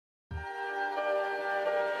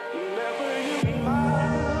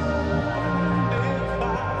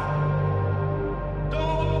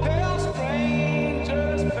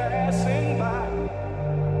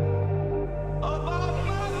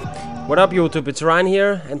What up YouTube, it's Ryan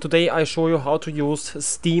here, and today I show you how to use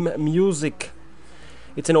Steam Music.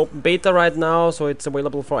 It's an open beta right now, so it's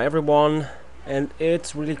available for everyone, and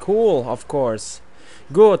it's really cool, of course.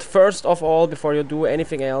 Good, first of all, before you do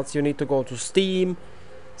anything else, you need to go to Steam,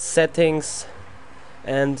 Settings,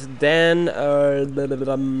 and then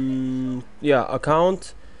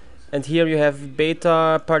account, and here you have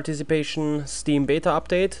beta participation, Steam beta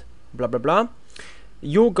update, blah blah blah.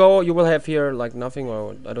 You will have here like nothing,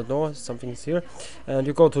 or I don't know, something's here, and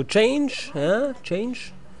you go to change,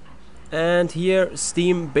 change, and here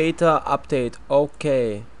Steam beta update.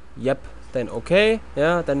 Okay, yep, then okay,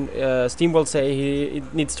 yeah, then Steam will say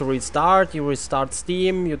it needs to restart. You restart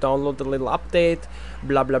Steam, you download the little update,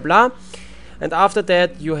 blah blah blah, and after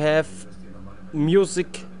that you have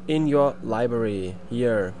music in your library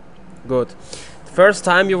here. Good. First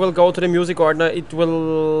time you will go to the music ordner, it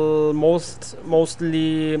will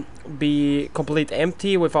mostly be complete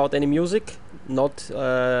empty without any music, not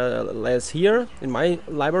as here in my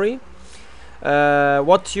library.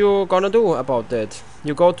 What you gonna do about that?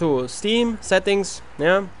 You go to Steam settings,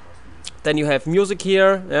 yeah. Then you have music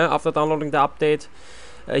here, yeah. After downloading the update,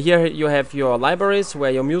 here you have your libraries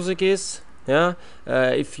where your music is, yeah.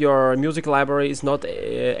 If your music library is not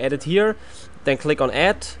added here, then click on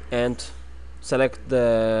Add and select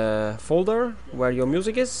the folder where your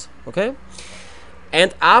music is, okay?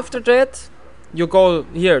 And after that, you go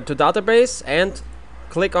here to database and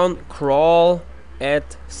click on crawl add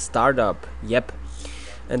startup, yep.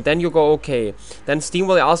 And then you go okay. Then Steam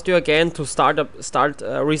will ask you again to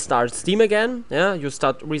restart Steam again, yeah? You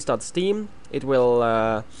restart Steam. It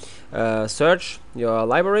will search your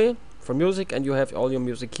library for music, and you have all your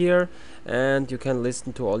music here, and you can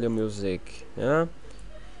listen to all your music, yeah?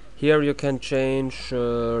 Here you can change,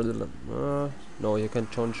 no, you can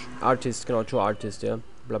change artist, cannot show artist, yeah,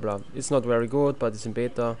 blah blah. It's not very good, but it's in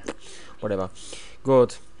beta, whatever.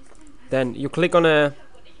 Good. Then you click on a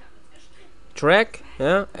track,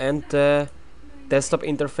 yeah, and the desktop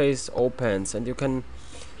interface opens, and you can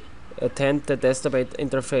attend the desktop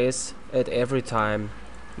interface at every time.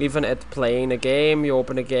 Even at playing a game, you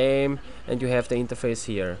open a game, and you have the interface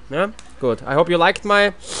here, yeah? Good. I hope you liked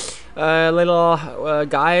my little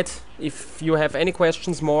guide. If you have any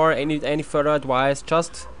questions more, any further advice,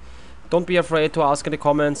 just don't be afraid to ask in the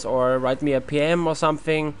comments or write me a PM or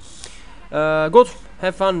something. Good,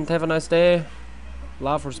 have fun, have a nice day.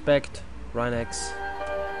 Love, respect, Ryan X.